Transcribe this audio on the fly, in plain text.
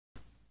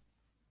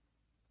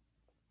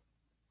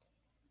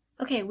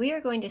Okay, we are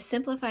going to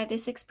simplify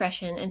this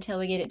expression until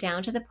we get it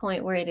down to the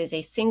point where it is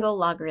a single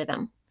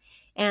logarithm.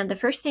 And the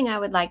first thing I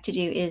would like to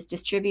do is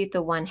distribute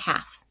the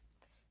 1/2.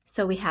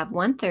 So we have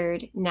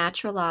 1/3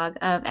 natural log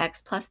of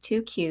x plus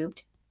 2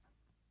 cubed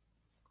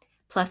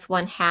plus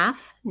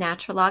 1/2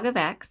 natural log of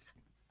x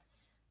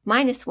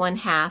minus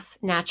 1/2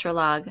 natural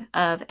log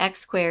of x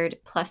squared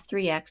plus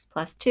 3x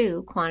plus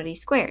 2 quantity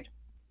squared.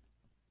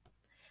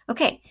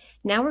 Okay,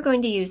 now we're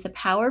going to use the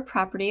power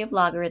property of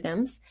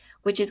logarithms,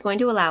 which is going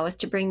to allow us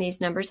to bring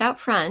these numbers out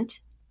front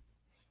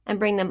and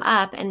bring them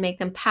up and make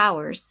them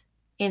powers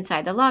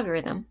inside the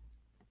logarithm.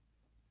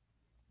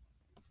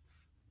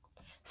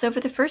 So for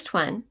the first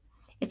one,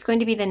 it's going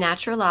to be the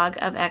natural log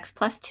of x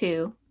plus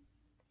 2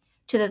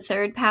 to the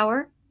third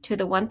power to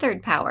the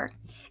 1/3 power.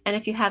 And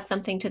if you have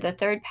something to the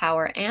third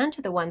power and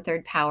to the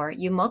 1/3 power,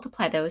 you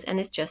multiply those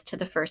and it's just to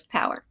the first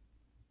power.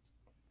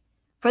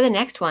 For the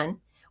next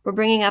one, we're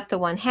bringing up the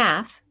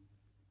 1/2,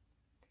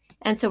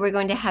 and so we're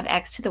going to have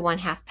x to the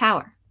 1/2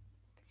 power.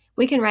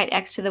 We can write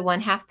x to the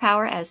 1/2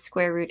 power as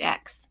square root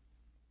x.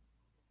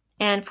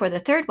 And for the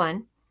third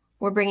one,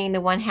 we're bringing the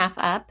 1/2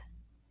 up,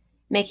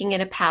 making it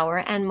a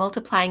power, and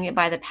multiplying it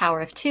by the power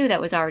of 2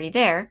 that was already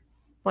there.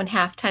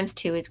 1/2 times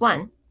 2 is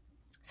 1.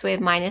 So we have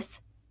minus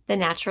the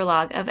natural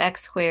log of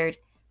x squared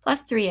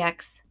plus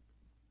 3x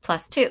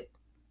plus 2.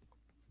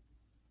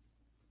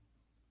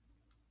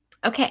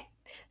 Okay,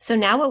 so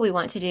now what we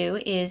want to do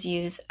is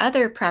use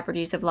other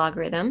properties of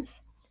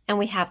logarithms, and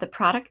we have the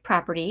product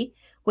property,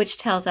 which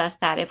tells us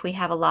that if we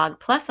have a log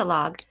plus a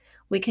log,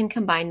 we can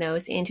combine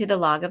those into the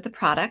log of the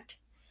product.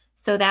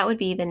 So that would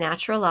be the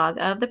natural log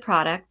of the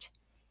product,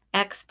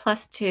 x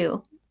plus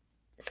 2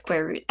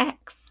 square root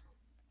x.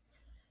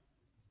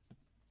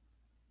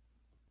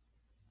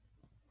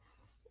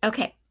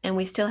 Okay, and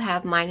we still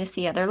have minus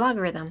the other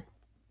logarithm.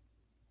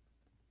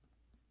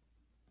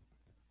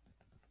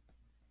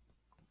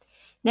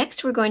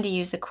 Next, we're going to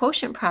use the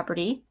quotient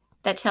property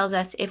that tells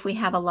us if we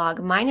have a log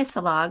minus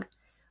a log,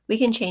 we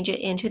can change it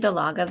into the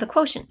log of the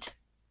quotient.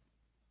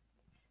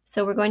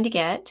 So we're going to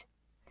get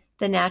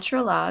the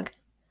natural log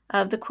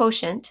of the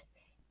quotient,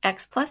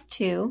 x plus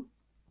 2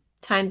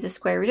 times the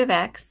square root of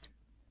x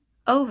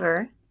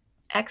over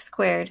x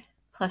squared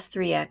plus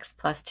 3x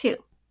plus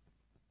 2.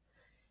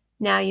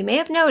 Now you may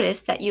have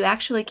noticed that you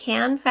actually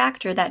can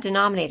factor that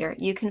denominator.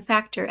 You can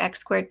factor x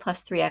squared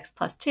plus 3x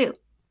plus 2.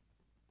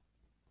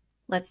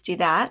 Let's do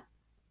that.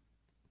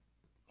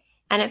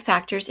 And it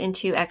factors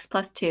into x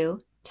plus 2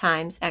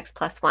 times x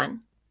plus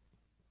 1.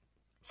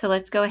 So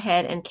let's go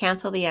ahead and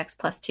cancel the x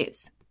plus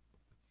 2's.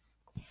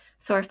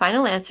 So our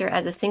final answer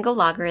as a single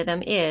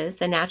logarithm is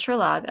the natural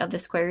log of the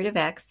square root of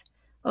x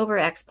over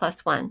x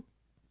plus 1.